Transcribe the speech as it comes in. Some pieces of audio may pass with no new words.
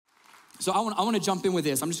So I want to jump in with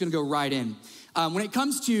this. I'm just going to go right in. When it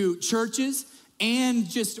comes to churches and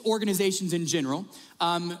just organizations in general,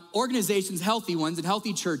 organizations, healthy ones and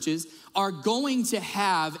healthy churches are going to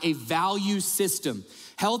have a value system.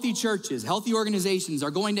 Healthy churches, healthy organizations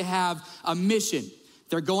are going to have a mission.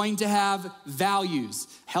 They're going to have values.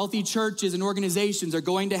 Healthy churches and organizations are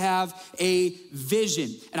going to have a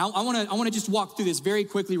vision. And I want to just walk through this very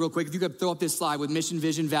quickly, real quick. If you could throw up this slide with mission,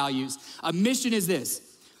 vision, values. A mission is this: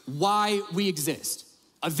 why we exist.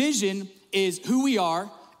 A vision is who we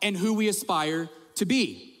are and who we aspire to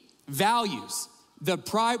be. Values, the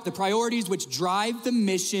priorities which drive the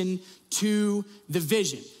mission to the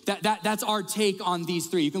vision. That's our take on these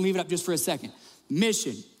three. You can leave it up just for a second.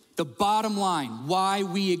 Mission, the bottom line, why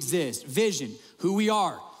we exist. Vision, who we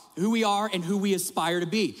are and who we aspire to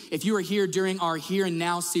be. If you were here during our Here and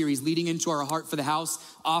Now series leading into our Heart for the House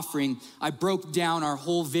offering, I broke down our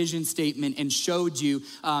whole vision statement and showed you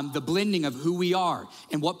the blending of who we are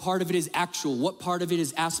and what part of it is actual, what part of it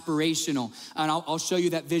is aspirational. And I'll show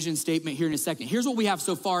you that vision statement here in a second. Here's what we have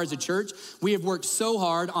so far as a church. We have worked so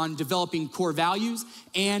hard on developing core values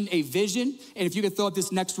and a vision. And if you could throw up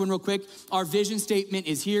this next one real quick, our vision statement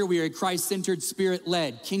is here. We are a Christ-centered,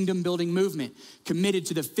 spirit-led, kingdom-building movement committed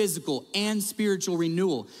to the physical and spiritual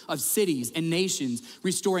renewal of cities and nations,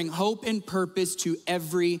 restoring hope and purpose to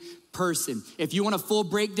every person. If you want a full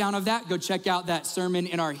breakdown of that, go check out that sermon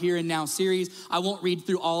in our Here and Now series. I won't read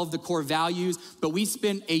through all of the core values, but we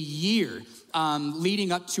spent a year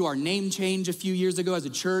leading up to our name change a few years ago as a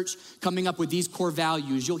church, coming up with these core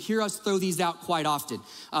values. You'll hear us throw these out quite often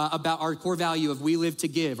about our core value of we live to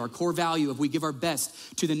give, our core value of we give our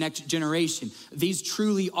best to the next generation. These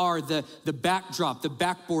truly are the backdrop, the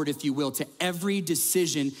backboard, if you will, to every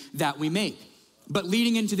decision that we make. But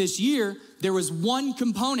leading into this year, there was one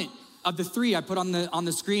component of the three I put on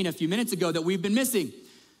the screen a few minutes ago that we've been missing: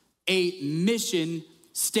 a mission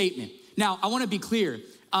statement. Now, I want to be clear.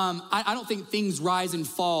 I don't think things rise and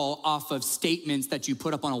fall off of statements that you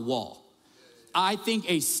put up on a wall. I think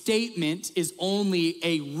a statement is only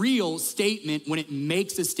a real statement when it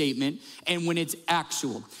makes a statement and when it's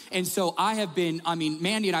actual. And so Mandy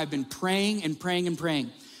and I have been praying and praying and praying.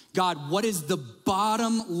 God, what is the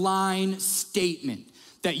bottom line statement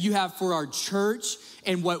that you have for our church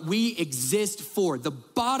and what we exist for? The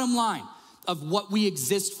bottom line of what we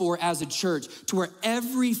exist for as a church, to where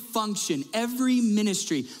every function, every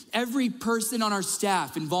ministry, every person on our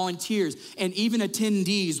staff and volunteers and even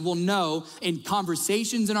attendees will know in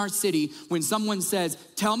conversations in our city, when someone says,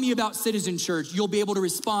 tell me about Citizen Church, you'll be able to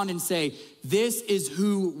respond and say, this is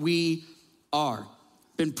who we are.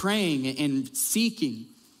 Been praying and seeking.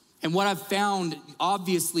 And what I've found,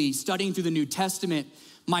 obviously, studying through the New Testament,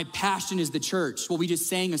 my passion is the church. What we just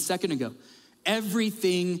sang a second ago.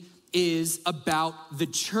 Everything is about the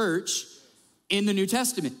church in the New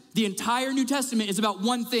Testament. The entire New Testament is about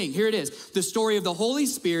one thing. Here it is. The story of the Holy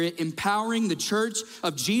Spirit empowering the church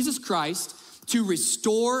of Jesus Christ to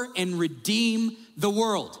restore and redeem the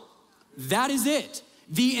world. That is it.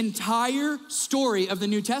 The entire story of the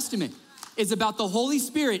New Testament is about the Holy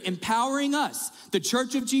Spirit empowering us, the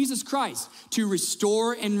church of Jesus Christ, to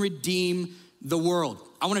restore and redeem the world.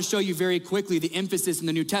 I want to show you very quickly the emphasis in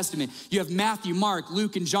the New Testament. You have Matthew, Mark,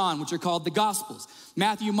 Luke, and John, which are called the Gospels.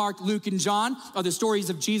 Matthew, Mark, Luke, and John are the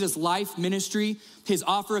stories of Jesus' life, ministry, his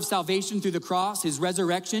offer of salvation through the cross, his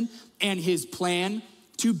resurrection, and his plan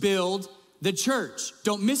to build the church.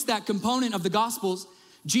 Don't miss that component of the Gospels.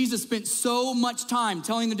 Jesus spent so much time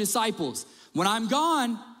telling the disciples, when I'm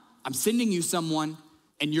gone, I'm sending you someone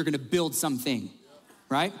and you're going to build something.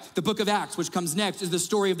 Right? The book of Acts, which comes next, is the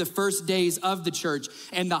story of the first days of the church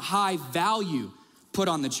and the high value put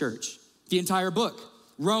on the church. The entire book,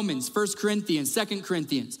 Romans, 1 Corinthians, 2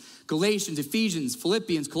 Corinthians, Galatians, Ephesians,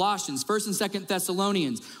 Philippians, Colossians, 1 and 2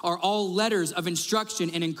 Thessalonians are all letters of instruction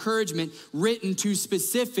and encouragement written to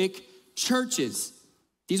specific churches.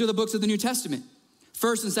 These are the books of the New Testament.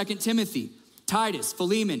 1 and 2 Timothy, Titus,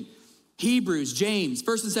 Philemon, Hebrews, James,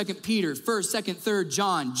 1 and 2 Peter, 1st, 2nd, 3rd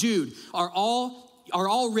John, Jude are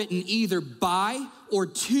all written either by or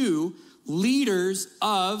to leaders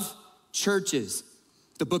of churches.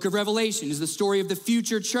 The book of Revelation is the story of the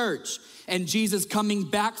future church and Jesus coming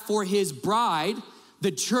back for his bride,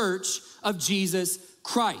 the church of Jesus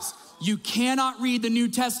Christ. You cannot read the New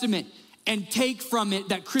Testament and take from it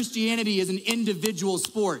that Christianity is an individual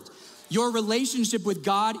sport. Your relationship with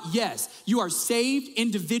God, yes, you are saved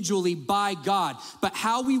individually by God. But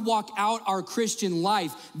how we walk out our Christian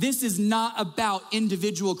life, this is not about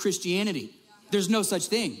individual Christianity. There's no such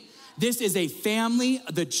thing. This is a family,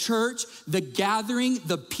 the church, the gathering,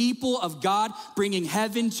 the people of God, bringing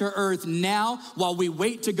heaven to earth now while we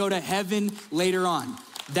wait to go to heaven later on.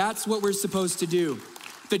 That's what we're supposed to do.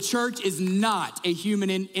 The church is not a human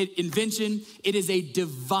invention. It is a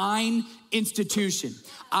divine institution.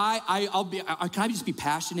 Can I just be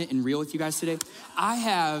passionate and real with you guys today?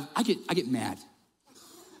 I get mad.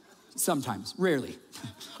 Sometimes, rarely.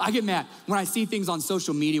 I get mad when I see things on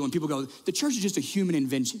social media when people go, the church is just a human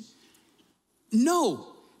invention. No,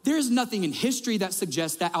 there's nothing in history that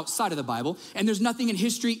suggests that outside of the Bible, and there's nothing in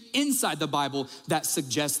history inside the Bible that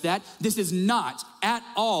suggests that. This is not at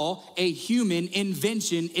all a human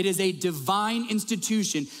invention. It is a divine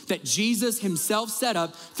institution that Jesus himself set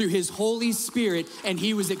up through his Holy Spirit, and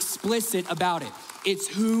he was explicit about it. It's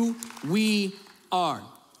who we are.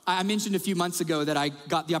 I mentioned a few months ago that I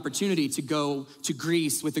got the opportunity to go to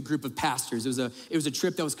Greece with a group of pastors. It was a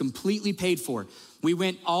trip that was completely paid for. We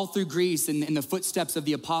went all through Greece in the footsteps of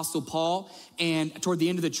the Apostle Paul, and toward the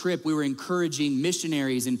end of the trip, we were encouraging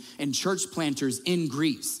missionaries and church planters in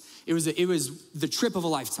Greece. It was the trip of a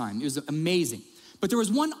lifetime. It was amazing. But there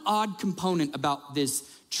was one odd component about this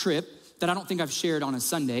trip that I don't think I've shared on a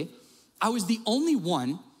Sunday. I was the only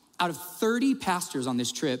one out of 30 pastors on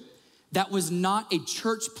this trip that was not a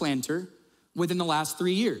church planter within the last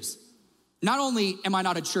 3 years. Not only am I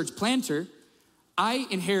not a church planter, I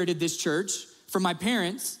inherited this church from my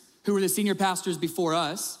parents, who were the senior pastors before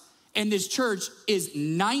us, and this church is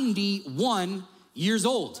 91 years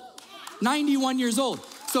old. 91 years old.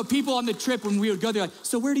 So people on the trip, when we would go, they're like,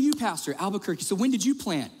 so where do you pastor? Albuquerque. So when did you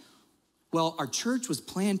plant? Well, our church was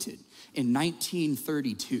planted in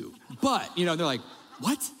 1932. But, they're like,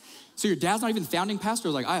 what? So your dad's not even founding pastor? I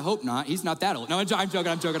was like, I hope not. He's not that old. No, I'm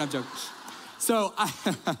joking. So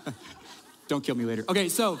don't kill me later. Okay,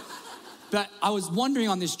 so but I was wondering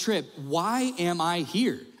on this trip, why am I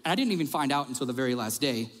here? And I didn't even find out until the very last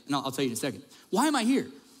day, and I'll tell you in a second. Why am I here?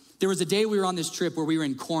 There was a day we were on this trip where we were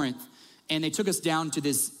in Corinth, and they took us down to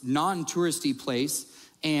this non-touristy place,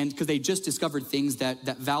 and because they just discovered things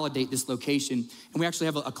that validate this location. And we actually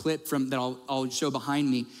have a clip that I'll show behind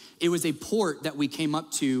me. It was a port that we came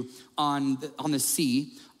up to on the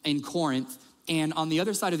sea in Corinth, and on the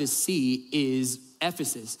other side of the sea is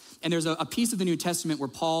Ephesus. And there's a piece of the New Testament where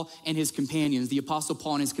Paul and his companions, the Apostle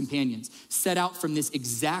Paul and his companions, set out from this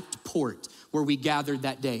exact port where we gathered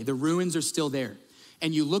that day. The ruins are still there.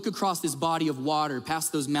 And you look across this body of water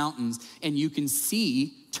past those mountains, and you can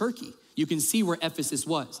see Turkey. You can see where Ephesus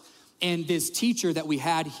was. And this teacher that we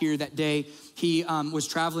had here that day, he was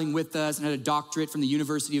traveling with us and had a doctorate from the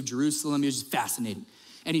University of Jerusalem. It was just fascinating.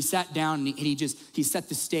 And he sat down and he set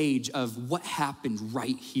the stage of what happened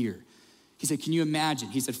right here. He said, can you imagine?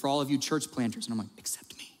 He said, for all of you church planters, and I'm like,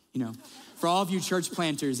 except me, for all of you church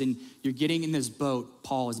planters, and you're getting in this boat,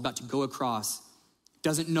 Paul is about to go across,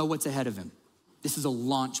 doesn't know what's ahead of him. This is a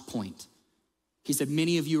launch point. He said,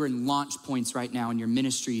 many of you are in launch points right now in your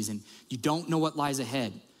ministries, and you don't know what lies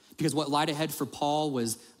ahead. Because what lied ahead for Paul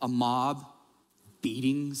was a mob,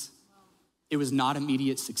 beatings. It was not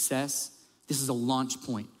immediate success. This is a launch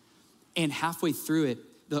point. And halfway through it,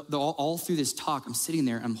 all through this talk, I'm sitting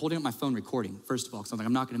there, I'm holding up my phone recording, first of all, because I'm like,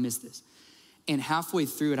 I'm not gonna miss this. And halfway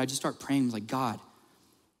through it, I just start praying, I was like, God,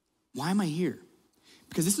 why am I here?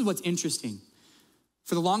 Because this is what's interesting.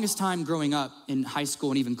 For the longest time growing up in high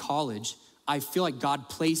school and even college, I feel like God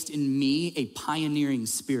placed in me a pioneering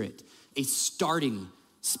spirit, a starting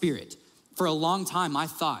spirit. For a long time, I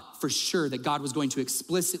thought for sure that God was going to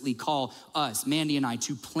explicitly call us, Mandy and I,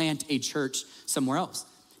 to plant a church somewhere else.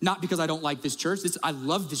 Not because I don't like this church. I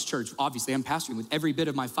love this church. Obviously, I'm pastoring with every bit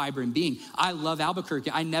of my fiber and being. I love Albuquerque.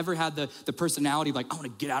 I never had the personality of like, I want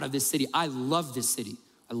to get out of this city. I love this city.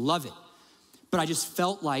 I love it. But I just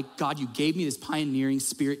felt like, God, you gave me this pioneering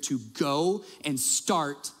spirit to go and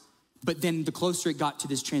start. But then the closer it got to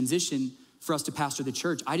this transition for us to pastor the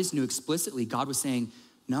church, I just knew explicitly God was saying,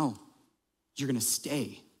 no, you're gonna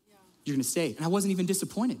stay. You're gonna stay. And I wasn't even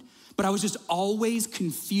disappointed, but I was just always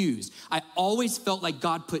confused. I always felt like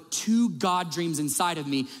God put two God dreams inside of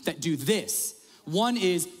me that do this. One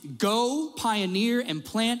is go pioneer and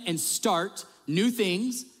plant and start new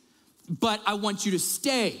things, but I want you to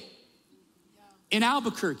stay in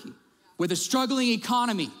Albuquerque with a struggling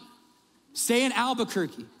economy. Stay in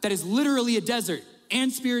Albuquerque, that is literally a desert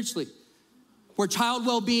and spiritually, where child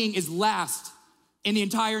well-being is last in the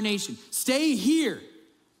entire nation. Stay here.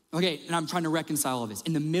 Okay, and I'm trying to reconcile all this.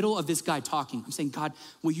 In the middle of this guy talking, I'm saying, God,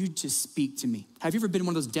 will you just speak to me? Have you ever been in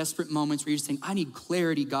one of those desperate moments where you're just saying, I need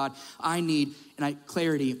clarity, God. I need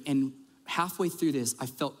clarity. And halfway through this, I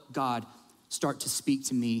felt God start to speak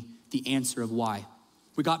to me the answer of why.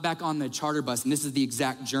 we got back on the charter bus, and this is the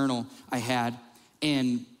exact journal I had.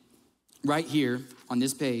 And right here on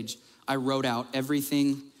this page, I wrote out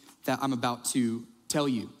everything that I'm about to tell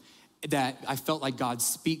you that I felt like God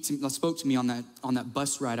spoke to me on that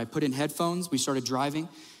bus ride. I put in headphones, we started driving,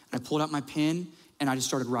 and I pulled out my pen, and I just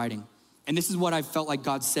started writing. And this is what I felt like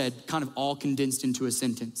God said, kind of all condensed into a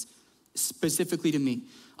sentence, specifically to me.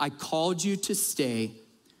 I called you to stay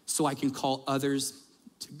so I can call others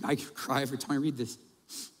I cry every time I read this.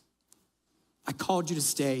 I called you to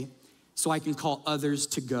stay so I can call others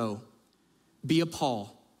to go. Be a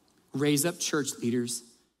Paul, raise up church leaders,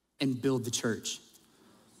 and build the church.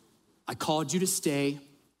 I called you to stay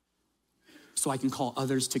so I can call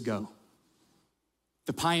others to go.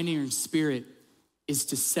 The pioneering spirit is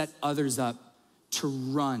to set others up to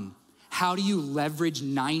run. How do you leverage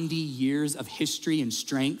 90 years of history and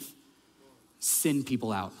strength? Send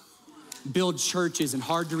people out. Build churches in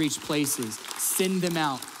hard to reach places. Send them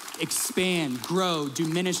out. Expand, grow, do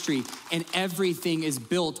ministry, and everything is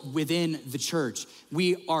built within the church.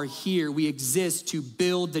 We are here, we exist to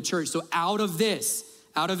build the church. So out of this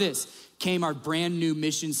came our brand new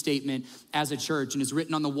mission statement as a church, and it's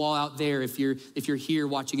written on the wall out there if you're here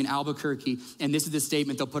watching in Albuquerque, and this is the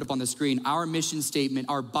statement they'll put up on the screen. Our mission statement,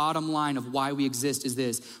 our bottom line of why we exist is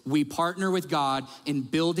this: we partner with God in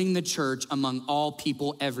building the church among all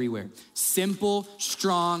people everywhere. Simple,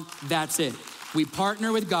 strong, that's it. We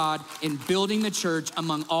partner with God in building the church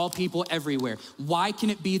among all people everywhere. Why can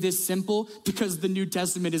it be this simple? Because the New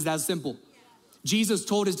Testament is that simple. Jesus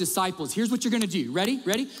told his disciples, here's what you're gonna do. Ready?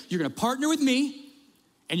 You're gonna partner with me,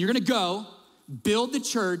 and you're gonna go build the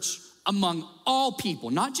church among all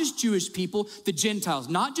people, not just Jewish people, the Gentiles,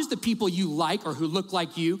 not just the people you like or who look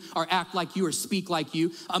like you or act like you or speak like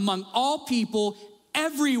you, among all people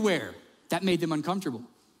everywhere. That made them uncomfortable.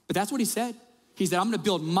 But that's what he said. He said, I'm gonna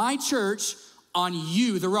build my church on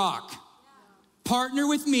you, the rock. Partner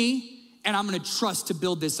with me, and I'm gonna trust to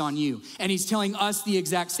build this on you. And he's telling us the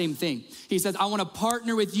exact same thing. He says, I wanna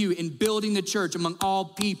partner with you in building the church among all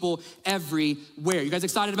people everywhere. You guys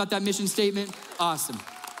excited about that mission statement? Awesome.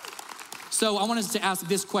 So I want us to ask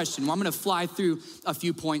this question. Well, I'm gonna fly through a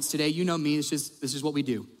few points today. You know me, this is what we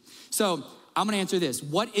do. So I'm gonna answer this.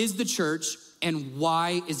 What is the church and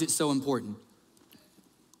why is it so important?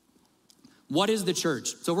 What is the church?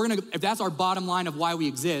 So if that's our bottom line of why we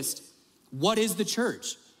exist, what is the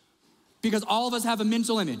church? Because all of us have a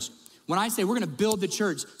mental image. When I say we're gonna build the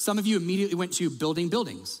church, some of you immediately went to building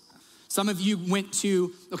buildings. Some of you went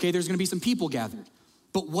to, okay, there's gonna be some people gathered.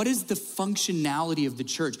 But what is the functionality of the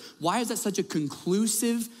church? Why is that such a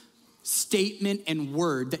conclusive statement and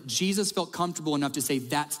word that Jesus felt comfortable enough to say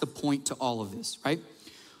that's the point to all of this, right?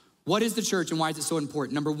 What is the church and why is it so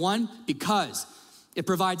important? Number one, because it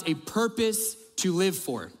provides a purpose to live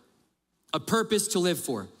for. A purpose to live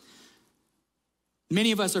for.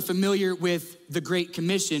 Many of us are familiar with the Great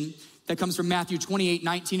Commission that comes from Matthew 28,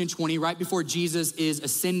 19 and 20, right before Jesus is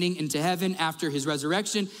ascending into heaven after his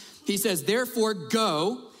resurrection. He says, therefore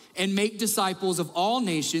go and make disciples of all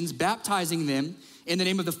nations, baptizing them in the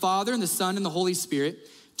name of the Father and the Son and the Holy Spirit,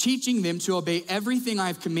 teaching them to obey everything I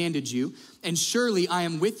have commanded you, and surely I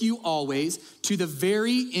am with you always to the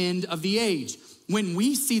very end of the age. When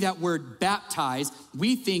we see that word baptize,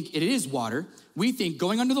 we think it is water. We think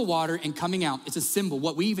going under the water and coming out, it's a symbol.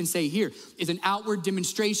 What we even say here is an outward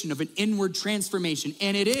demonstration of an inward transformation,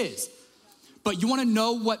 and it is. But you wanna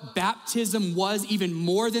know what baptism was even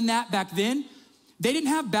more than that back then? They didn't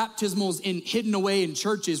have baptismals hidden away in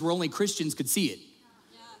churches where only Christians could see it.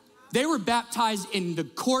 They were baptized in the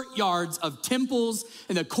courtyards of temples,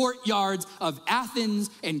 in the courtyards of Athens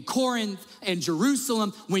and Corinth and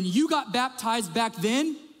Jerusalem. When you got baptized back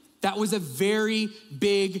then, that was a very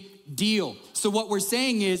big deal. So what we're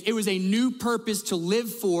saying is it was a new purpose to live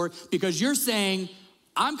for, because you're saying,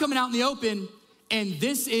 I'm coming out in the open and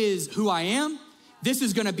this is who I am. This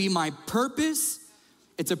is gonna be my purpose.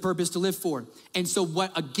 It's a purpose to live for. And so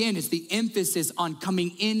what, again, is the emphasis on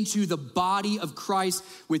coming into the body of Christ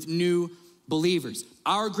with new believers.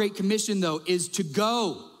 Our Great Commission, though, is to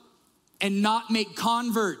go and not make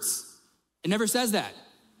converts. It never says that.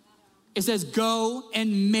 It says go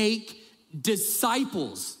and make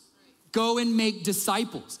disciples. Go and make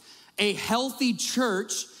disciples. A healthy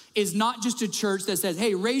church is not just a church that says,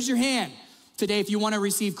 hey, raise your hand today if you want to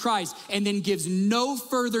receive Christ, and then gives no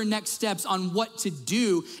further next steps on what to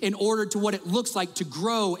do in order to what it looks like to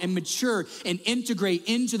grow and mature and integrate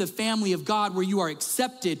into the family of God where you are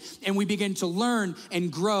accepted and we begin to learn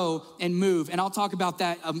and grow and move. And I'll talk about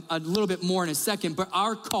that a little bit more in a second, but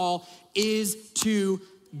our call is to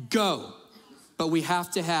go. But we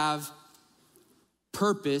have to have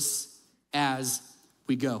purpose as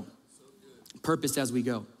we go. Purpose as we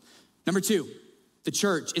go. Number 2, the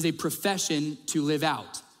church is a profession to live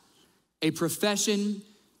out. A profession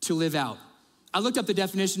to live out. I looked up the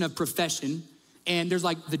definition of profession, and there's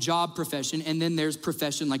like the job profession, and then there's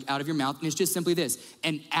profession like out of your mouth, and it's just simply this,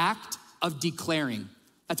 an act of declaring.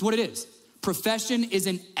 That's what it is. Profession is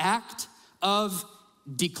an act of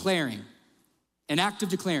declaring. An act of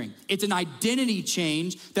declaring. It's an identity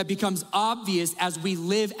change that becomes obvious as we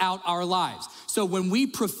live out our lives. So when we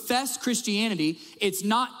profess Christianity, it's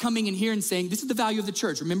not coming in here and saying, this is the value of the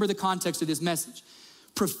church. Remember the context of this message.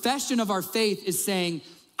 Profession of our faith is saying,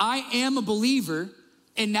 I am a believer,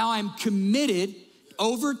 and now I'm committed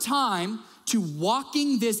over time to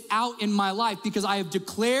walking this out in my life because I have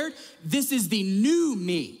declared this is the new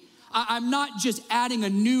me. I'm not just adding a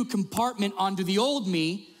new compartment onto the old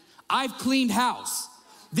me. I've cleaned house.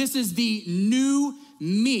 This is the new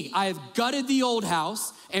me. I have gutted the old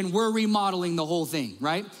house and we're remodeling the whole thing,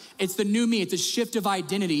 right? It's the new me. It's a shift of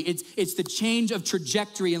identity. It's the change of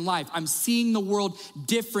trajectory in life. I'm seeing the world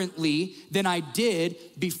differently than I did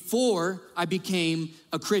before I became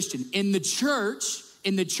a Christian. In the church,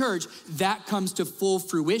 that comes to full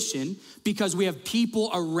fruition because we have people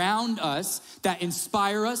around us that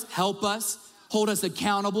inspire us, help us, hold us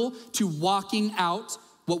accountable to walking out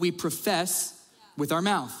what we profess with our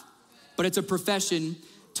mouth. But it's a profession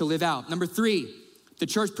to live out. Number 3, the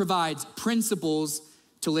church provides principles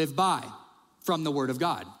to live by from the Word of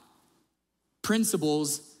God.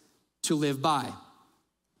 Principles to live by.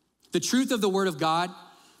 The truth of the Word of God,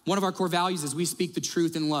 one of our core values is we speak the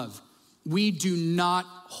truth in love. We do not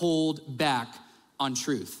hold back on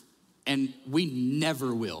truth, and we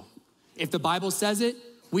never will. If the Bible says it,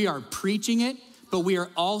 we are preaching it, but we are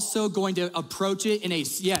also going to approach it in a,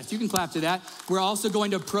 yes, you can clap to that. We're also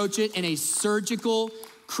going to approach it in a surgical,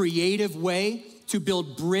 creative way to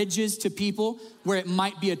build bridges to people where it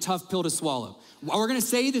might be a tough pill to swallow. We're gonna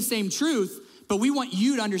say the same truth, but we want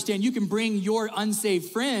you to understand you can bring your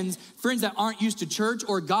unsaved friends that aren't used to church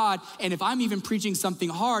or God, and if I'm even preaching something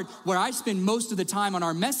hard, where I spend most of the time on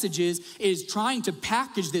our messages is trying to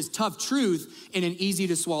package this tough truth in an easy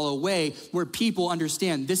to swallow way where people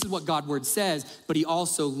understand this is what God's word says, but he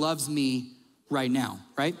also loves me right now,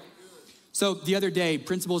 right? So the other day,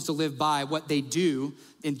 principles to live by, what they do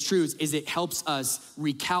in truth is it helps us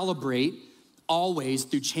recalibrate always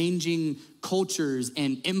through changing cultures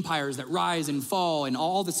and empires that rise and fall and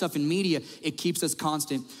all the stuff in media. It keeps us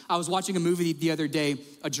constant. I was watching a movie the other day,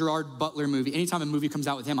 a Gerard Butler movie. Anytime a movie comes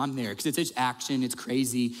out with him, I'm there because it's just action, it's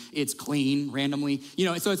crazy, it's clean randomly. You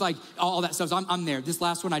know, so it's like all that stuff. So I'm there. This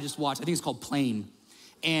last one I just watched, I think it's called Plane.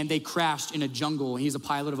 And they crashed in a jungle and he's a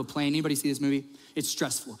pilot of a plane. Anybody see this movie? It's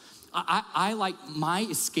stressful. I like my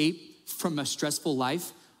escape from a stressful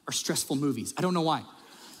life are stressful movies. I don't know why.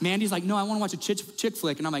 Mandy's like, no, I want to watch a chick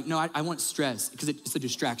flick. And I'm like, no, I want stress because it's a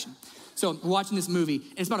distraction. So we're watching this movie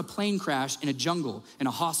and it's about a plane crash in a jungle in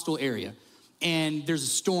a hostile area. And there's a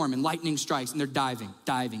storm and lightning strikes and they're diving.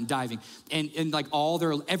 And like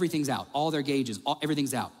everything's out, all their gauges,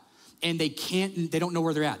 everything's out. And they don't know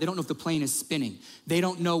where they're at. They don't know if the plane is spinning. They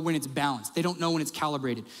don't know when it's balanced. They don't know when it's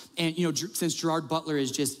calibrated. And, you know, since Gerard Butler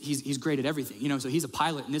is he's great at everything, you know, so he's a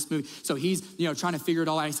pilot in this movie. So he's, you know, trying to figure it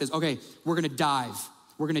all out. He says, okay, we're gonna dive.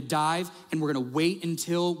 We're gonna dive and we're gonna wait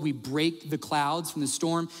until we break the clouds from the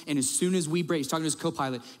storm. And as soon as we break, he's talking to his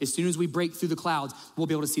co-pilot, as soon as we break through the clouds, we'll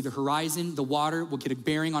be able to see the horizon, the water, we'll get a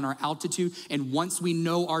bearing on our altitude. And once we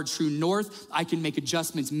know our true north, I can make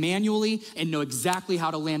adjustments manually and know exactly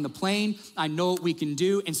how to land the plane. I know what we can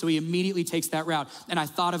do. And so he immediately takes that route. And I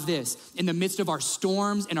thought of this, in the midst of our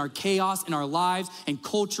storms and our chaos in our lives and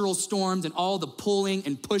cultural storms and all the pulling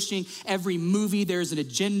and pushing, every movie, there's an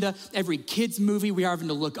agenda. Every kid's movie, we are having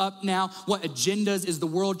to look up now. What agendas is the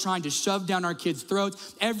world trying to shove down our kids'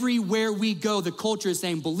 throats? Everywhere we go, the culture is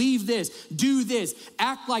saying, believe this, do this,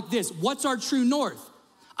 act like this. What's our true north?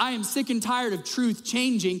 I am sick and tired of truth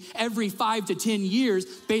changing every 5 to 10 years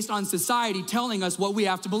based on society telling us what we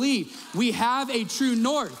have to believe. We have a true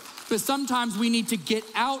north, but sometimes we need to get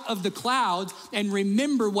out of the clouds and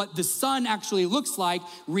remember what the sun actually looks like,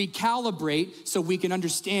 recalibrate so we can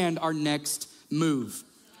understand our next move.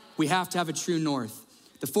 We have to have a true north.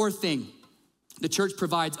 The fourth thing, the church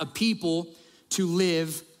provides a people to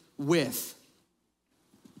live with.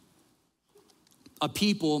 A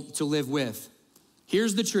people to live with.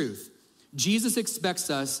 Here's the truth. Jesus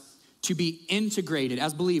expects us to be integrated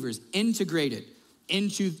as believers, integrated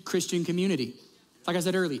into Christian community. Like I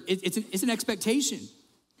said earlier, it's an expectation.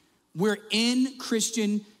 We're in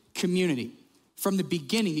Christian community. From the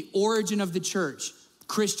beginning, the origin of the church,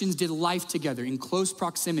 Christians did life together in close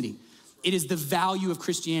proximity. It is the value of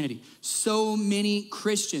Christianity. So many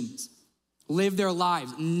Christians live their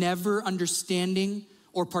lives never understanding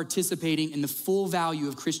or participating in the full value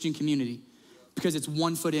of Christian community because it's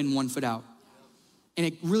 1 foot in, 1 foot out. And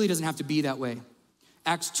it really doesn't have to be that way.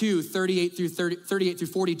 Acts 2, 38 through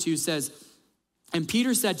 42 says, and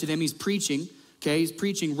Peter said to them, he's preaching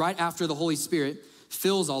right after the Holy Spirit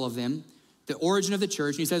fills all of them, the origin of the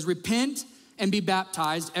church. And he says, repent and be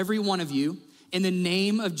baptized, every one of you, in the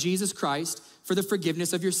name of Jesus Christ for the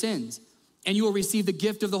forgiveness of your sins. And you will receive the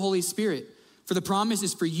gift of the Holy Spirit. For the promise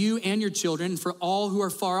is for you and your children, and for all who are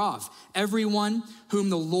far off, everyone whom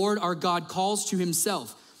the Lord our God calls to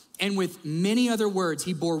himself. And with many other words,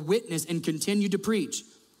 he bore witness and continued to preach.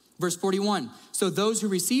 Verse 41, so those who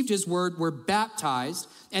received his word were baptized,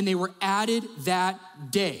 and they were added that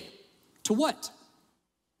day. To what?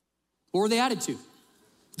 What were they added to?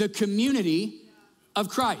 The community of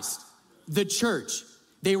Christ, the church.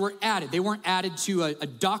 They were added. They weren't added to a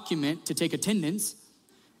document to take attendance.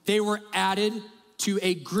 They were added to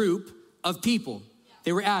a group of people.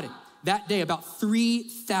 They were added. That day, about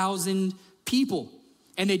 3,000 people.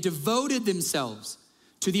 And they devoted themselves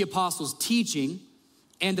to the apostles' teaching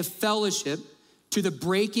and the fellowship, to the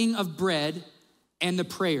breaking of bread and the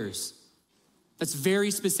prayers. That's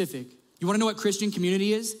very specific. You wanna know what Christian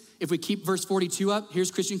community is? If we keep verse 42 up,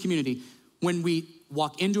 here's Christian community. When we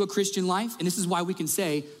walk into a Christian life, and this is why we can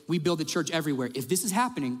say we build a church everywhere. If this is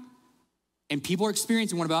happening and people are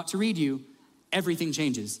experiencing what I'm about to read you, everything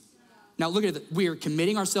changes. Now look at it, we are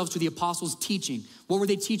committing ourselves to the apostles' teaching. What were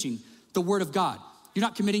they teaching? The word of God. You're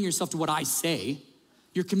not committing yourself to what I say.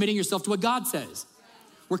 You're committing yourself to what God says.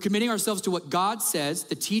 We're committing ourselves to what God says,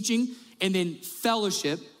 the teaching, and then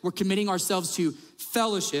fellowship. We're committing ourselves to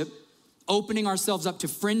fellowship, opening ourselves up to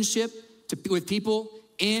friendship with people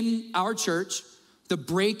in our church, the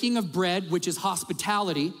breaking of bread, which is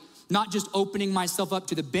hospitality, not just opening myself up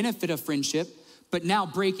to the benefit of friendship, but now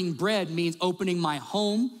breaking bread means opening my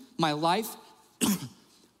home, my life,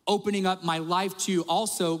 opening up my life to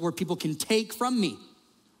also where people can take from me.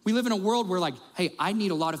 We live in a world where like, hey, I need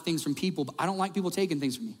a lot of things from people, but I don't like people taking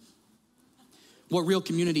things from me. What real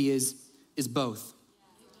community is both.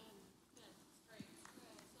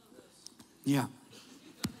 Yeah.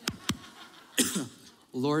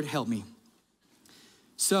 Lord, help me.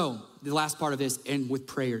 So the last part of this, and with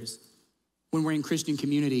prayers. When we're in Christian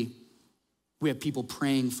community, we have people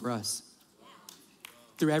praying for us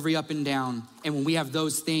through every up and down. And when we have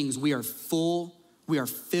those things, we are full, we are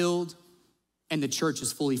filled, and the church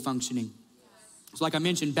is fully functioning. So like I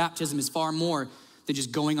mentioned, baptism is far more than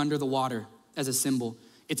just going under the water as a symbol.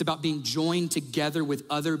 It's about being joined together with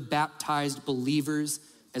other baptized believers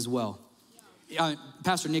as well.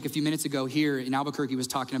 Pastor Nick, a few minutes ago here in Albuquerque, was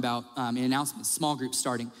talking about an announcement, small groups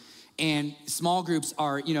starting. And small groups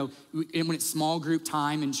are, and when it's small group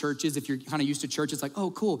time in churches, if you're kind of used to church, it's like,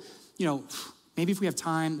 oh, cool. Maybe if we have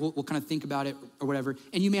time, we'll kind of think about it or whatever.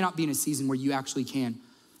 And you may not be in a season where you actually can.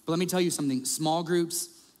 But let me tell you something, small groups,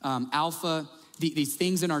 Alpha, these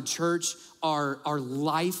things in our church are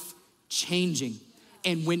life-changing.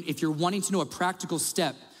 And if you're wanting to know a practical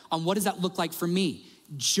step on what does that look like for me,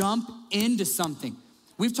 jump into something.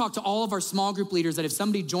 We've talked to all of our small group leaders that if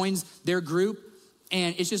somebody joins their group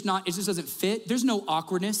and it just doesn't fit, there's no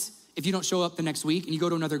awkwardness if you don't show up the next week and you go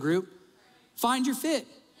to another group. Find your fit.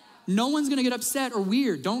 No one's gonna get upset or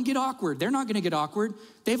weird. Don't get awkward. They're not gonna get awkward.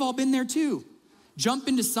 They've all been there too. Jump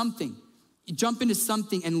into something. Jump into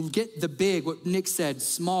something and get the big, what Nick said,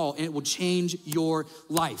 small, and it will change your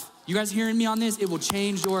life. You guys hearing me on this? It will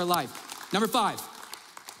change your life. Number 5,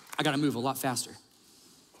 I gotta move a lot faster.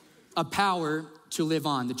 A power to live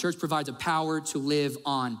on. The church provides a power to live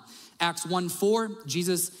on. Acts 1:4,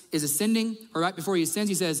 Jesus is ascending, or right before he ascends,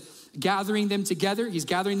 he says, gathering them together. He's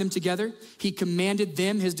gathering them together. He commanded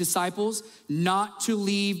them, his disciples, not to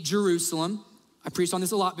leave Jerusalem. I preached on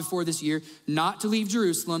this a lot before this year, not to leave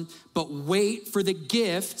Jerusalem, but wait for the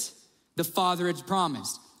gift the Father had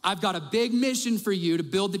promised. I've got a big mission for you to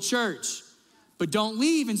build the church, but don't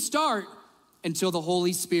leave and start until the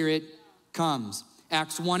Holy Spirit comes.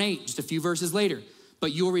 Acts 1:8, just a few verses later,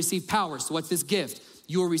 but you will receive power. So what's this gift?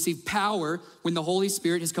 You will receive power when the Holy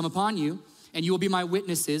Spirit has come upon you, and you will be my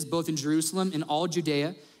witnesses both in Jerusalem and all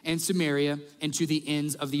Judea and Samaria and to the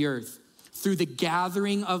ends of the earth. Through the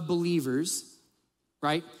gathering of believers,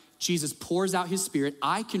 right? Jesus pours out his Spirit.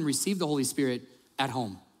 I can receive the Holy Spirit at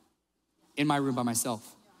home, in my room by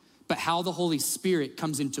myself. But how the Holy Spirit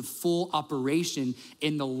comes into full operation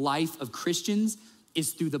in the life of Christians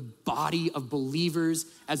is through the body of believers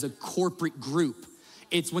as a corporate group.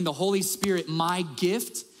 It's when the Holy Spirit, my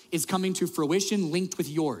gift, is coming to fruition linked with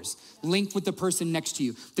yours, linked with the person next to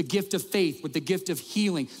you. The gift of faith, with the gift of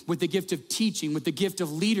healing, with the gift of teaching, with the gift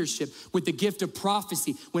of leadership, with the gift of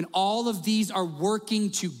prophecy. When all of these are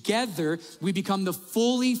working together, we become the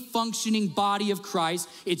fully functioning body of Christ.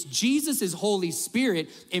 It's Jesus' Holy Spirit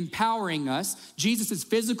empowering us. Jesus'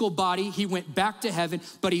 physical body, he went back to heaven,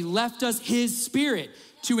 but he left us his Spirit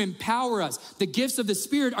to empower us. The gifts of the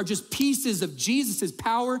Spirit are just pieces of Jesus'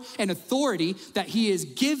 power and authority that he is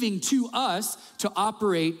giving to us to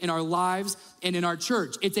operate in our lives and in our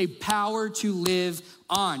church. It's a power to live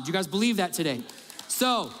on. Do you guys believe that today?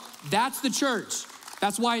 So that's the church.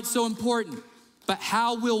 That's why it's so important. But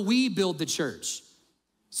how will we build the church?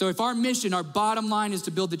 So if our mission, our bottom line is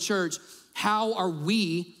to build the church, how are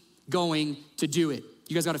we going to do it?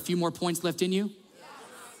 You guys got a few more points left in you?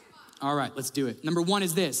 All right, let's do it. Number one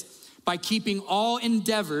is this: by keeping all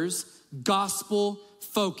endeavors gospel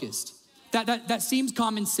focused. That seems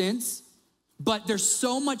common sense, but there's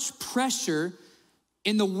so much pressure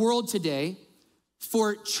in the world today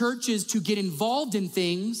for churches to get involved in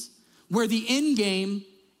things where the end game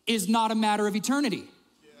is not a matter of eternity,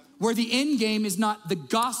 where the end game is not the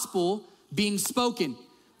gospel being spoken,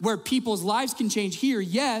 where people's lives can change here,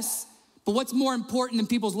 yes, but what's more important than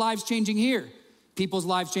people's lives changing here? People's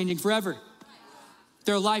lives changing forever.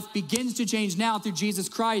 Their life begins to change now through Jesus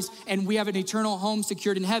Christ, and we have an eternal home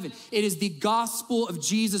secured in heaven. It is the gospel of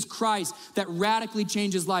Jesus Christ that radically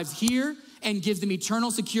changes lives here and gives them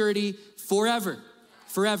eternal security forever.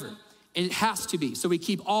 And it has to be. So we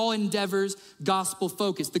keep all endeavors gospel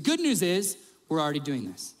focused. The good news is we're already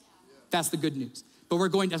doing this. That's the good news. But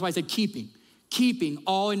that's why I said keeping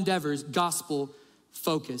all endeavors gospel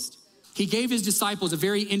focused. He gave his disciples a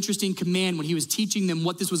very interesting command when he was teaching them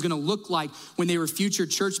what this was gonna look like when they were future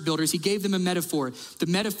church builders. He gave them a metaphor. The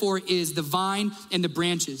metaphor is the vine and the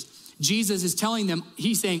branches. Jesus is telling them,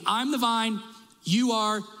 he's saying, I'm the vine, you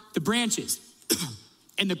are the branches.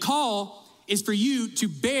 And the call is for you to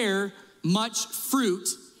bear much fruit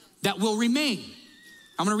that will remain.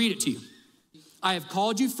 I'm gonna read it to you. I have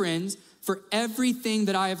called you friends, for everything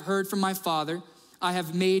that I have heard from my Father, I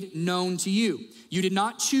have made known to you. You did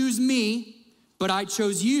not choose me, but I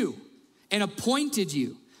chose you and appointed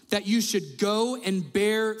you that you should go and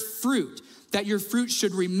bear fruit, that your fruit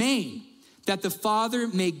should remain, that the Father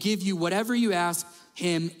may give you whatever you ask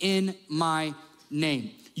him in my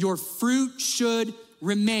name. Your fruit should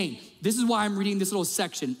remain. This is why I'm reading this little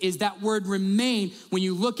section, is that word remain, when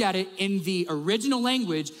you look at it in the original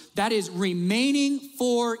language, that is remaining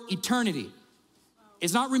for eternity.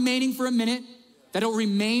 It's not remaining for a minute, that'll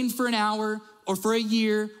remain for an hour or for a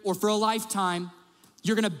year or for a lifetime.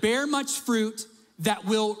 You're gonna bear much fruit that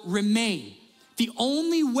will remain. The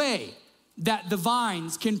only way that the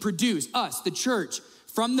vines can produce, us, the church,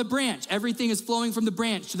 from the branch, everything is flowing from the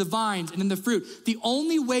branch to the vines and then the fruit. The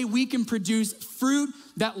only way we can produce fruit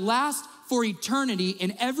that lasts for eternity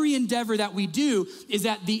in every endeavor that we do is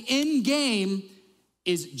that the end game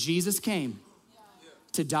is Jesus came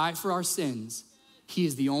to die for our sins. He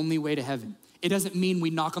is the only way to heaven. It doesn't mean we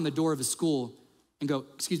knock on the door of a school and go,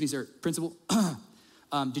 excuse me, sir, principal,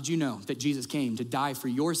 did you know that Jesus came to die for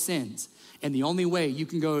your sins? And the only way you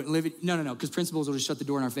can go and live it, no, because principals will just shut the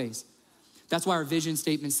door in our face. That's why our vision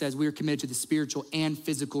statement says we are committed to the spiritual and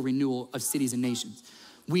physical renewal of cities and nations.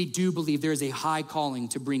 We do believe there is a high calling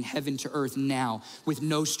to bring heaven to earth now with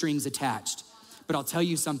no strings attached. But I'll tell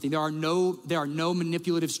you something, there are no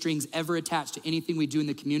manipulative strings ever attached to anything we do in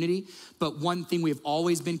the community. But one thing we have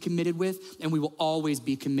always been committed with, and we will always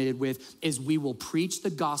be committed with, is we will preach the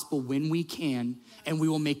gospel when we can, and we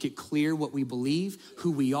will make it clear what we believe,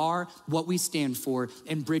 who we are, what we stand for,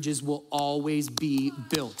 and bridges will always be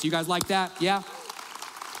built. Do you guys like that? Yeah?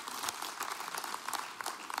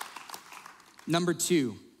 Number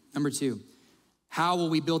two, how will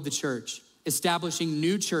we build the church? Establishing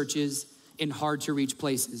new churches in hard to reach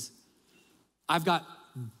places. I've got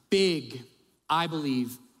big, I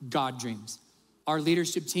believe, God dreams. Our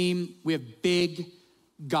leadership team, we have big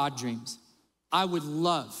God dreams. I would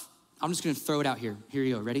love, I'm just gonna throw it out here. Here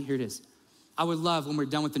you go, ready? Here it is. I would love, when we're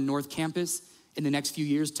done with the North Campus in the next few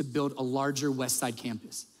years, to build a larger West Side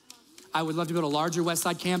campus. I would love to build a larger West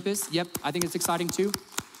Side campus. Yep, I think it's exciting too.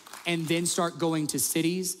 And then start going to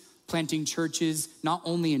cities, planting churches, not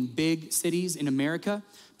only in big cities in America,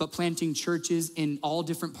 but planting churches in all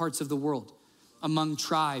different parts of the world, among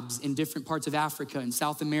tribes in different parts of Africa and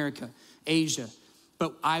South America, Asia.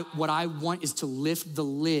 But what I want is to lift the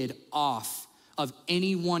lid off of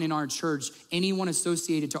anyone in our church, anyone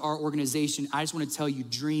associated to our organization. I just want to tell you,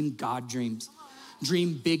 dream God dreams.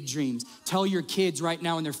 Dream big dreams. Tell your kids right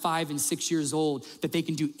now when they're 5 and 6 years old that they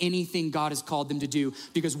can do anything God has called them to do,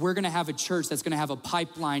 because we're gonna have a church that's gonna have a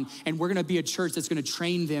pipeline, and we're gonna be a church that's gonna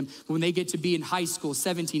train them when they get to be in high school,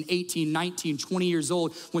 17, 18, 19, 20 years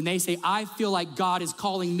old. When they say, I feel like God is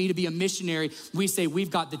calling me to be a missionary, we say,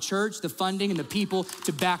 we've got the church, the funding, and the people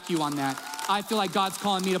to back you on that. I feel like God's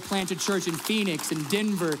calling me to plant a church in Phoenix and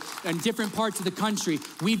Denver and different parts of the country.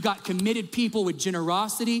 We've got committed people with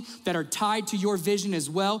generosity that are tied to your vision as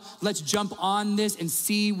well. Let's jump on this and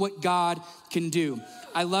see what God can do.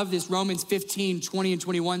 I love this. Romans 15, 20 and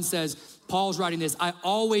 21 says, Paul's writing this, I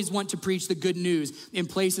always want to preach the good news in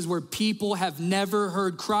places where people have never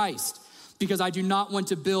heard Christ, because I do not want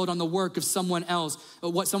to build on the work of someone else,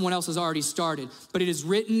 what someone else has already started. But it is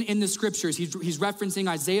written in the scriptures, he's referencing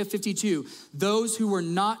Isaiah 52, those who were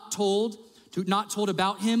not told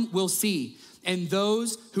about him will see, and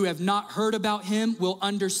those who have not heard about him will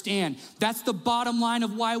understand. That's the bottom line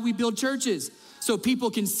of why we build churches, so people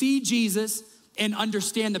can see Jesus and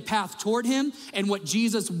understand the path toward him and what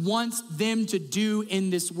Jesus wants them to do in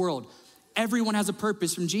this world. Everyone has a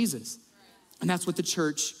purpose from Jesus, and that's what the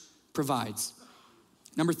church provides.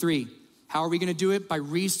 Number 3, how are we gonna do it? By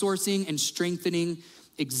resourcing and strengthening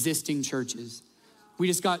existing churches. We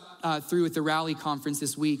just got through with the Rally Conference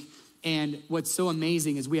this week, and what's so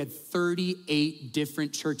amazing is we had 38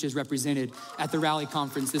 different churches represented at the Rally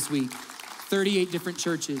Conference this week. 38 different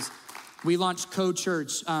churches. We launched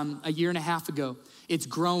Co-Church a year and a half ago. It's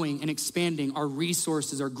growing and expanding. Our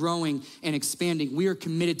resources are growing and expanding. We are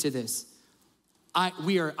committed to this.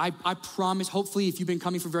 I promise, hopefully if you've been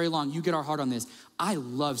coming for very long, you get our heart on this. I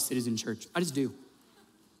love Citizen Church, I just do.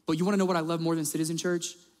 But you wanna know what I love more than Citizen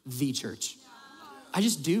Church? The church. I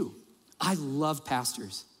just do. I love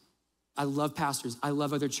pastors. I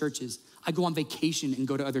love other churches. I go on vacation and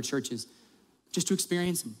go to other churches just to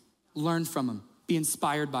experience them, learn from them, be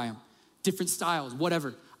inspired by them, different styles,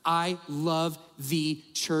 whatever. I love the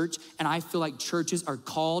church, and I feel like churches are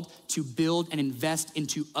called to build and invest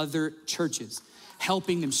into other churches,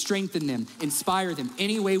 helping them, strengthen them, inspire them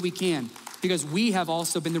any way we can, because we have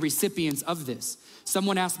also been the recipients of this.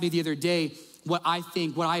 Someone asked me the other day what I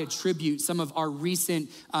attribute some of our recent,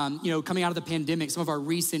 coming out of the pandemic, some of our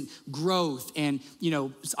recent growth and,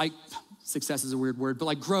 success is a weird word, but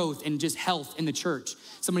like growth and just health in the church.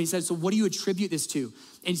 Somebody said, so what do you attribute this to?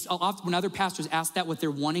 And often when other pastors ask that, what they're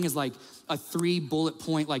wanting is like a 3-bullet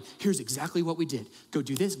point, like, here's exactly what we did. Go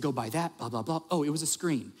do this, go buy that, blah, blah, blah. Oh, it was a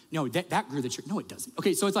screen. No, that grew the church. No, it doesn't.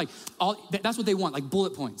 Okay, so it's like, that's what they want, like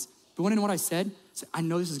bullet points. But want to know what I said? I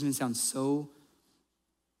know this is gonna sound so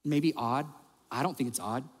maybe odd. I don't think it's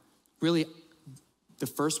odd. Really, the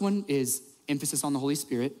first one is emphasis on the Holy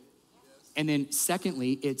Spirit. And then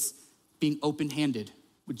secondly, it's being open-handed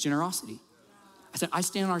with generosity. I said, I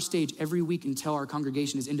stand on our stage every week and tell our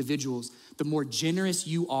congregation as individuals, the more generous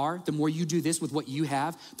you are, the more you do this with what you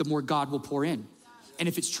have, the more God will pour in. And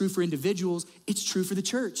if it's true for individuals, it's true for the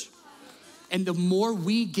church. And the more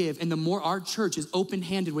we give and the more our church is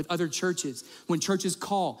open-handed with other churches, when churches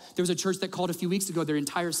call, there was a church that called a few weeks ago, their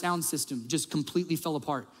entire sound system just completely fell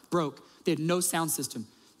apart, broke. They had no sound system.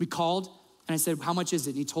 We called, and I said, how much is it?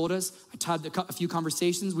 And he told us. I had a few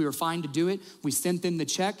conversations. We were fine to do it. We sent them the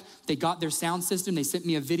check. They got their sound system. They sent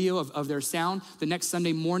me a video of their sound the next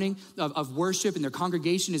Sunday morning of worship, and their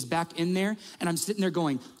congregation is back in there. And I'm sitting there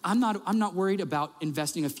going, I'm not worried about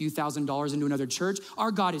investing a few $1,000s into another church.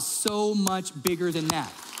 Our God is so much bigger than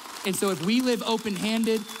that. And so if we live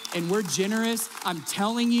open-handed and we're generous, I'm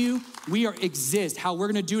telling you, exist. How we're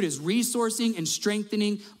gonna do it is resourcing and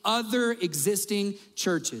strengthening other existing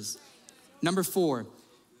churches. Number 4,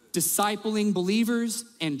 discipling believers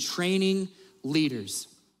and training leaders.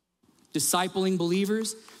 Discipling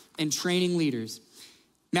believers and training leaders.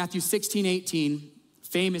 Matthew 16:18,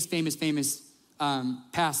 famous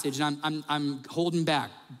passage. And I'm holding back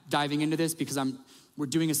diving into this because we're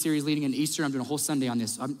doing a series leading into Easter. I'm doing a whole Sunday on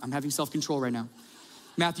this. I'm having self-control right now.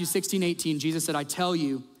 Matthew 16:18, Jesus said, I tell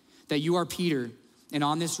you that you are Peter, and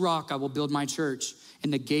on this rock I will build my church,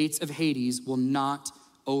 and the gates of Hades will not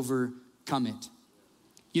overcome it.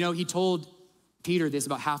 He told Peter this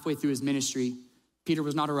about halfway through his ministry. Peter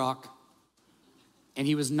was not a rock, and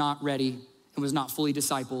he was not ready, and was not fully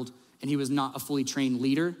discipled, and he was not a fully trained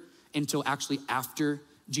leader until actually after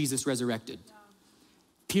Jesus resurrected.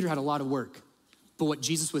 Peter had a lot of work, but what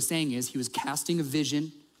Jesus was saying is he was casting a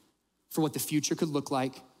vision for what the future could look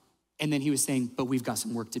like, and then he was saying, but we've got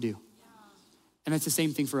some work to do. And that's the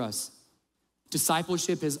same thing for us.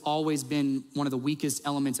 Discipleship has always been one of the weakest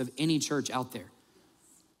elements of any church out there.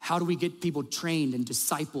 How do we get people trained and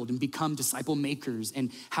discipled and become disciple makers?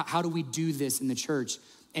 And how do we do this in the church?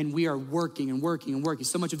 and we are working and working and working.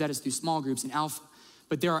 So much of that is through small groups and Alpha.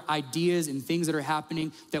 But there are ideas and things that are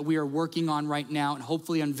happening that we are working on right now and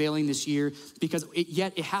hopefully unveiling this year, because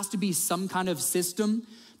it has to be some kind of system.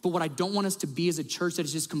 But what I don't want us to be is a church that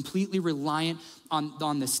is just completely reliant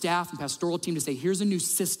on the staff and pastoral team to say, here's a new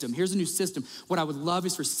system, here's a new system. What I would love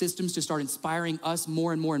is for systems to start inspiring us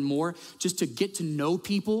more and more and more, just to get to know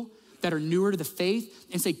people that are newer to the faith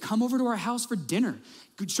and say, come over to our house for dinner.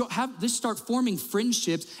 Let's start forming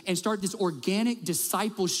friendships and start this organic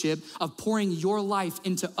discipleship of pouring your life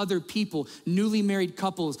into other people, newly married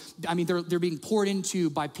couples. I mean, they're being poured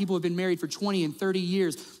into by people who have been married for 20 and 30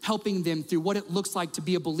 years, helping them through what it looks like to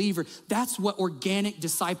be a believer. That's what organic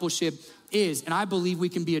discipleship is. And I believe we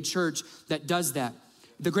can be a church that does that.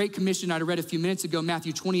 The Great Commission I read a few minutes ago,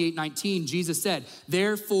 Matthew 28:19, Jesus said,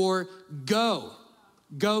 therefore go,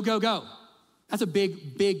 go, go, go. That's a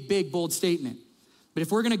big, big, big, bold statement. But if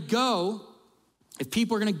we're gonna go, if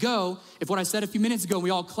people are gonna go, if what I said a few minutes ago, we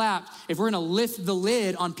all clapped, if we're gonna lift the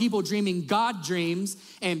lid on people dreaming God dreams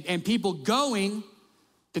and people going,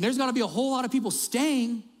 then there's gotta be a whole lot of people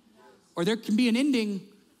staying, or there can be an ending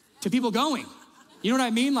to people going. You know what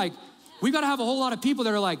I mean? Like, we've gotta have a whole lot of people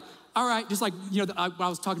that are like, all right, just like, I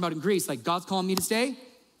was talking about in Greece, like God's calling me to stay,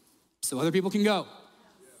 so other people can go.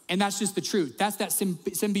 And that's just the truth. That's that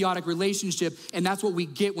symbiotic relationship. And that's what we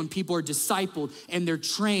get when people are discipled and they're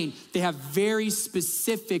trained. They have very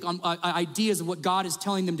specific ideas of what God is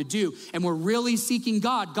telling them to do. And we're really seeking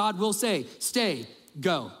God. God will say, stay,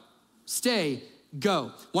 go. Stay,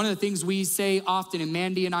 go. One of the things we say often, and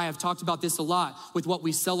Mandy and I have talked about this a lot with what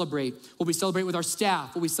we celebrate with our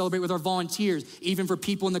staff, what we celebrate with our volunteers, even for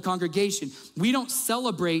people in the congregation. We don't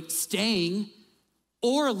celebrate staying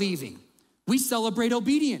or leaving. We celebrate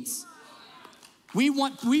obedience. We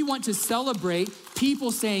want to celebrate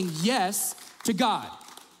people saying yes to God.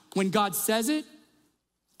 When God says it,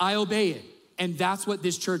 I obey it. And that's what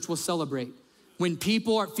this church will celebrate. When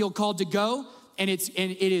people feel called to go, we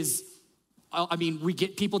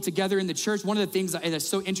get people together in the church. One of the things that's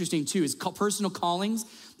so interesting too is personal callings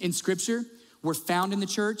in Scripture were found in the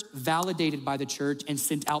church, validated by the church, and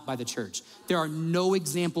sent out by the church. There are no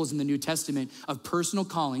examples in the New Testament of personal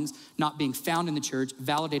callings not being found in the church,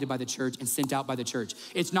 validated by the church, and sent out by the church.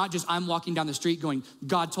 It's not just I'm walking down the street going,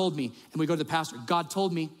 God told me, and we go to the pastor, God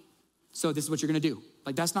told me, so this is what you're gonna do.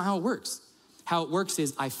 Like, that's not how it works. How it works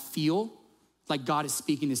is I feel like God is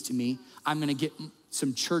speaking this to me. I'm gonna get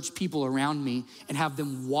some church people around me and have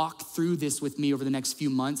them walk through this with me over the next few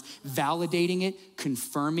months, validating it,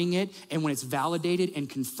 confirming it. And when it's validated and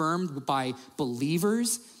confirmed by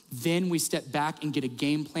believers, then we step back and get a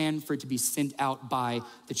game plan for it to be sent out by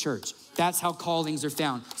the church. That's how callings are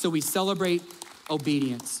found. So we celebrate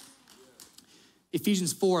obedience.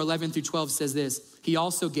 Ephesians 4:11-12 says this, he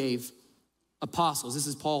also gave apostles. This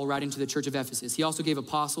is Paul writing to the church of Ephesus. He also gave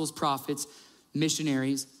apostles, prophets,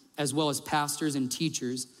 missionaries, as well as pastors and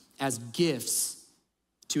teachers as gifts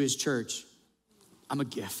to his church. I'm a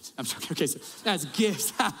gift. I'm sorry. Okay, so that's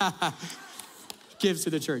gifts. Gifts to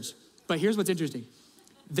the church. But here's what's interesting.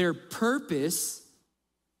 Their purpose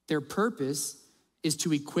is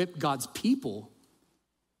to equip God's people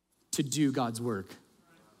to do God's work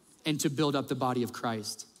and to build up the body of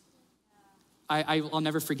Christ. I'll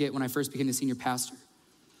never forget when I first became the senior pastor.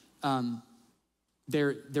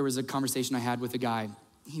 There was a conversation I had with a guy.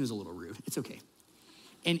 He was a little rude. It's okay.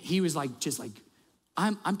 And he was like,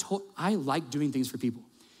 I like doing things for people.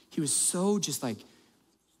 He was so just like,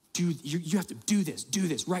 dude, you have to do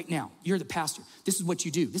this right now. You're the pastor. This is what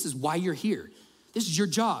you do. This is why you're here. This is your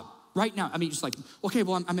job right now. I mean, just like, okay,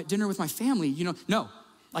 well, I'm at dinner with my family, no,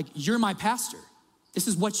 like you're my pastor. This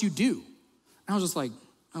is what you do. And I was just like,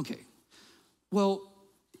 okay, well,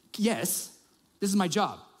 yes, this is my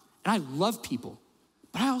job. And I love people,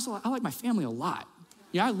 but I like my family a lot.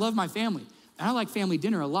 Yeah, I love my family, and I like family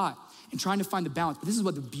dinner a lot, and trying to find the balance. But this is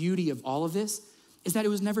what the beauty of all of this is, that it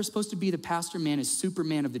was never supposed to be the pastor man as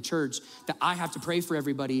Superman of the church, that I have to pray for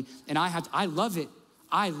everybody, and I love it.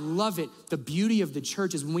 I love it. The beauty of the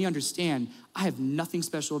church is when we understand I have nothing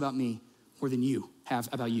special about me more than you have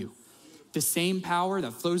about you. The same power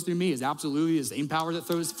that flows through me is absolutely the same power that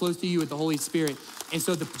flows through you with the Holy Spirit. And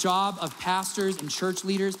so the job of pastors and church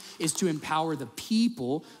leaders is to empower the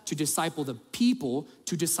people, to disciple the people,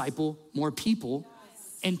 to disciple more people,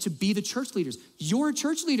 and to be the church leaders. You're a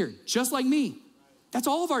church leader, just like me. That's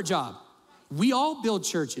all of our job. We all build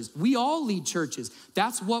churches. We all lead churches.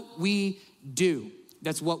 That's what we do.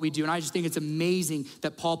 That's what we do. And I just think it's amazing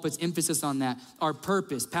that Paul puts emphasis on that. Our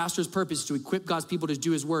purpose, pastor's purpose, is to equip God's people to do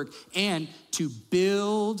his work and to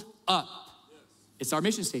build up. It's our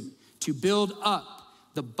mission statement, to build up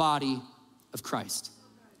the body of Christ.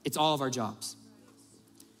 It's all of our jobs.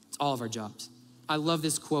 It's all of our jobs. I love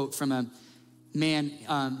this quote from a man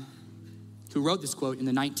who wrote this quote in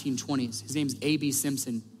the 1920s. His name's A.B.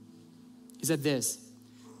 Simpson. He said this: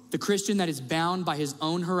 the Christian that is bound by his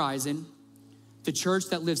own horizon, the church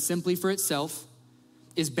that lives simply for itself,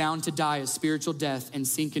 is bound to die a spiritual death and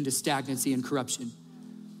sink into stagnancy and corruption.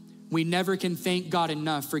 We never can thank God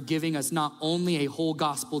enough for giving us not only a whole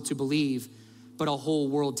gospel to believe, but a whole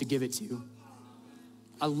world to give it to.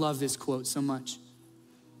 I love this quote so much.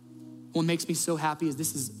 What makes me so happy is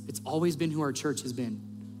it's always been who our church has been.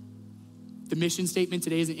 The mission statement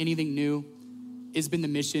today isn't anything new. It's been the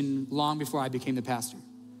mission long before I became the pastor.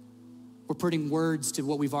 We're putting words to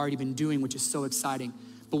what we've already been doing, which is so exciting.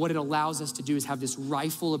 But what it allows us to do is have this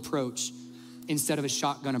rifle approach instead of a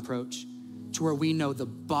shotgun approach, to where we know the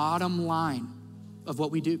bottom line of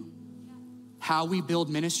what we do, how we build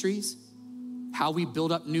ministries, how we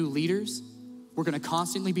build up new leaders. We're gonna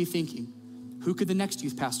constantly be thinking, who could the next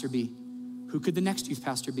youth pastor be? Who could the next youth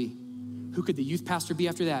pastor be? Who could the youth pastor be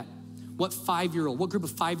after that? What group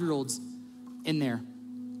of 5-year-olds in there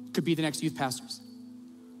could be the next youth pastors?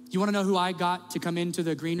 You wanna know who I got to come into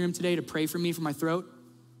the green room today to pray for me for my throat?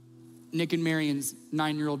 Nick and Marion's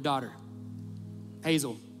 9-year-old daughter,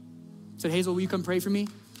 Hazel. Said, Hazel, will you come pray for me?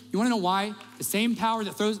 You wanna know why? The same power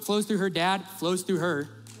that flows through her dad flows through her.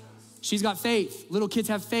 She's got faith. Little kids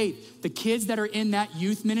have faith. The kids that are in that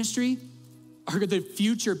youth ministry are the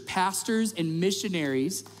future pastors and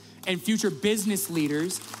missionaries and future business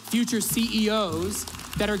leaders, future CEOs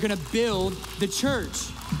that are gonna build the church.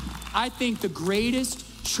 I think the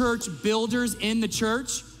greatest church builders in the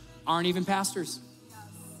church aren't even pastors.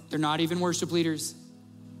 They're not even worship leaders.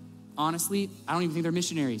 Honestly, I don't even think they're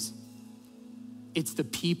missionaries. It's the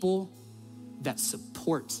people that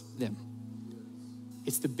support them.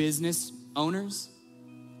 It's the business owners.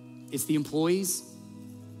 It's the employees.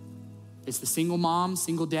 It's the single moms,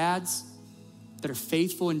 single dads that are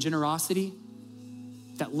faithful in generosity,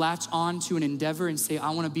 that latch on to an endeavor and say, I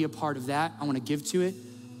wanna be a part of that. I wanna give to it.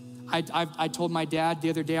 I told my dad the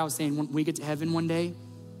other day, I was saying, when we get to heaven one day,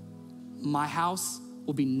 my house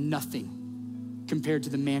will be nothing compared to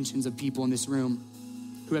the mansions of people in this room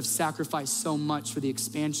who have sacrificed so much for the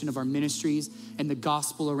expansion of our ministries and the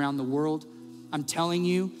gospel around the world. I'm telling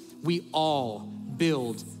you, we all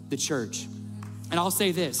build the church. And I'll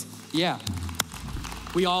say this, yeah,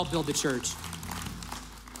 we all build the church.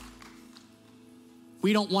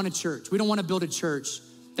 We don't want a church. We don't want to build a church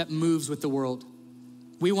that moves with the world.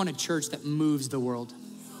 We want a church that moves the world.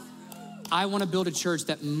 I want to build a church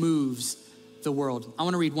that moves the world. I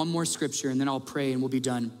want to read one more scripture and then I'll pray and we'll be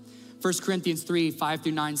done. 1 Corinthians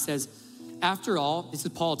 3:5-9 says, after all, this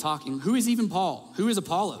is Paul talking. Who is even Paul? Who is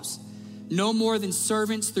Apollos? No more than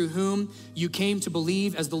servants through whom you came to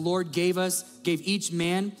believe, as the Lord gave each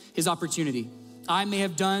man his opportunity. I may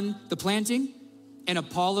have done the planting and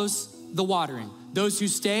Apollos the watering. Those who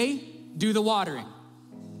stay do the watering.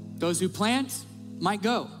 Those who plant might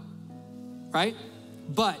go, right?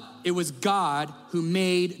 But it was God who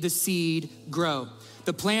made the seed grow.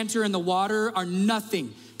 The planter and the water are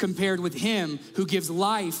nothing compared with him who gives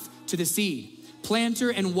life to the seed.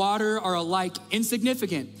 Planter and water are alike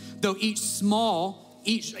insignificant, though each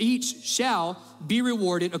shall be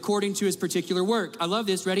rewarded according to his particular work. I love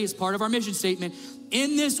this, ready? It's part of our mission statement.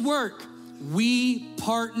 In this work, we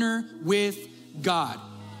partner with God.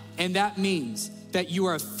 And that means that you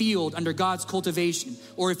are a field under God's cultivation,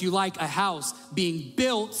 or if you like, a house being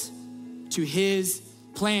built to his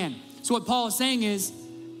plan. So what Paul is saying is,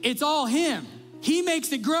 it's all him. He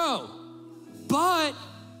makes it grow, but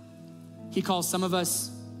he calls some of us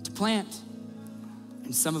to plant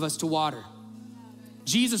and some of us to water.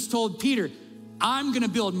 Jesus told Peter, I'm gonna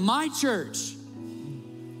build my church,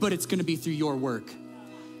 but it's gonna be through your work.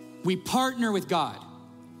 We partner with God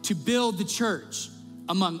to build the church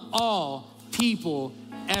among all people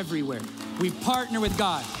everywhere. We partner with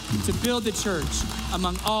God to build the church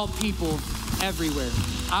among all people everywhere.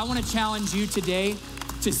 I wanna challenge you today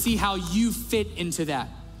to see how you fit into that.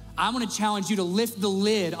 I wanna challenge you to lift the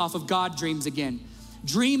lid off of God dreams again.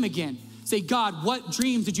 Dream again. Say, God, what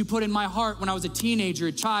dreams did you put in my heart when I was a teenager,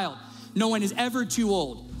 a child? No one is ever too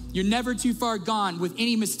old. You're never too far gone with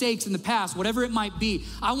any mistakes in the past, whatever it might be.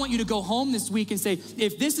 I want you to go home this week and say,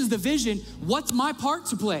 if this is the vision, what's my part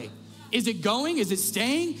to play? Is it going? Is it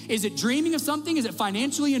staying? Is it dreaming of something? Is it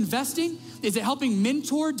financially investing? Is it helping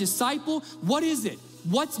mentor, disciple? What is it?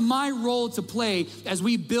 What's my role to play as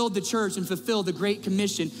we build the church and fulfill the Great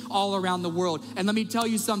Commission all around the world? And let me tell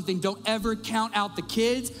you something, don't ever count out the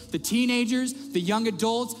kids, the teenagers, the young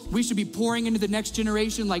adults. We should be pouring into the next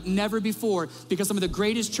generation like never before, because some of the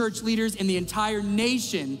greatest church leaders in the entire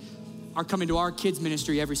nation are coming to our kids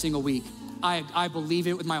ministry every single week. I believe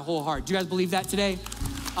it with my whole heart. Do you guys believe that today?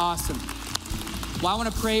 Awesome. Well, I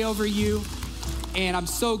want to pray over you, and I'm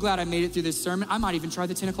so glad I made it through this sermon. I might even try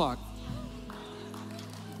the 10 o'clock.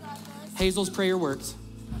 Hazel's prayer works.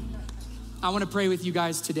 I want to pray with you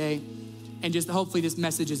guys today, and just hopefully this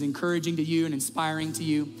message is encouraging to you and inspiring to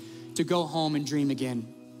you to go home and dream again.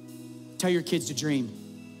 Tell your kids to dream,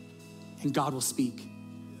 and God will speak.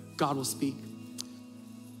 God will speak.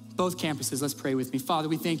 Both campuses, let's pray with me. Father,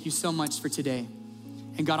 we thank you so much for today.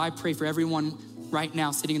 And God, I pray for everyone right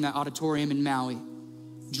now sitting in that auditorium in Maui.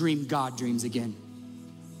 Dream God dreams again.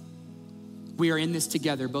 We are in this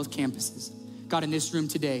together, both campuses. God, in this room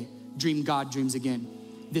today, dream God dreams again.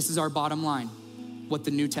 This is our bottom line, what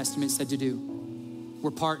the New Testament said to do.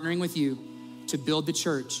 We're partnering with you to build the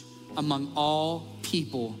church among all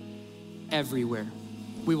people everywhere.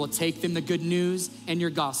 We will take them the good news and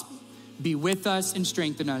your gospel. Be with us and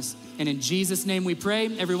strengthen us. And in Jesus' name we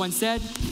pray. Everyone said,